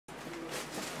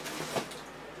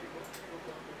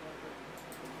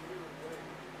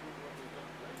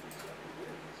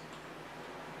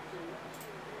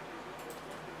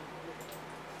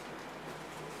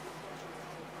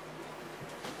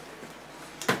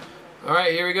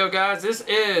Alright, here we go, guys. This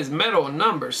is metal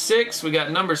number 6. We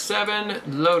got number 7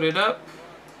 loaded up.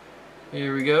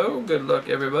 Here we go. Good luck,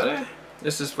 everybody.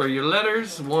 This is for your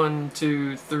letters. 1,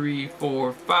 2, 3,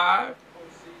 4, 5.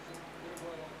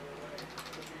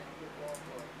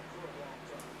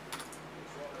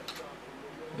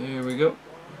 Here we go.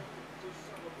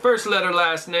 First letter,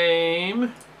 last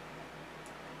name.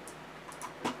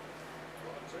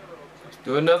 Let's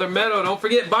do another metal. Don't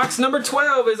forget, box number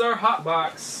 12 is our hot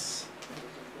box.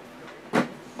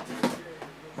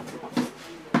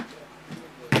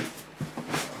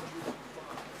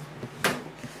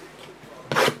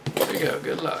 There you go.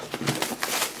 Good luck.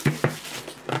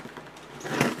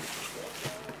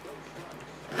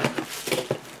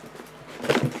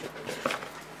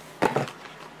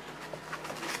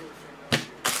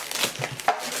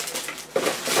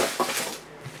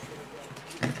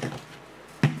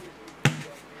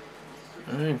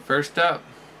 Alright, first up,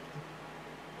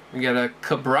 we got a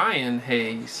Cabrian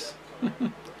Hayes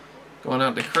going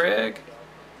out to Craig.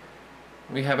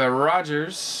 We have a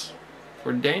Rogers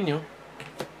for Daniel.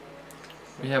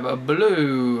 We have a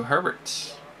blue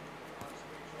Herbert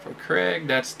for Craig.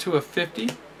 That's 2 of 50.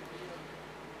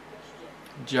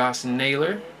 Josh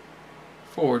Naylor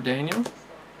for Daniel.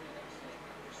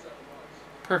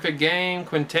 Perfect game,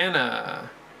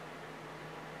 Quintana.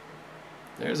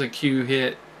 There's a Q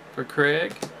hit for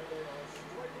Craig.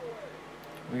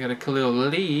 We got a Khalil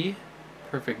Lee,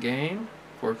 perfect game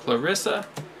for Clarissa.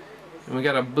 And we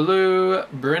got a blue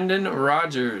Brendan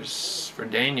Rodgers for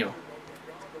Daniel.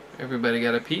 Everybody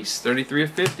got a piece, 33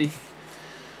 of 50.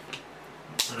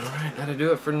 Alright, that'll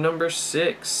do it for number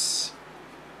 6.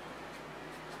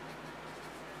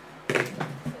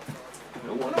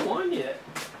 No 101 yet.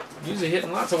 Usually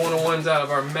hitting lots of 101s out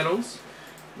of our medals.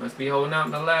 Must be holding out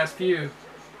in the last few.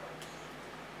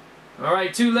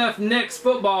 Alright, 2 left, next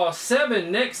football,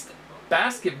 7 next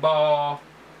basketball.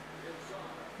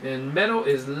 And metal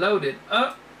is loaded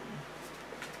up.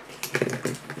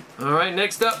 Alright,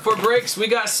 next up for breaks, we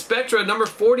got Spectra number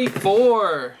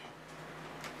 44.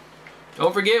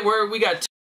 Don't forget where we got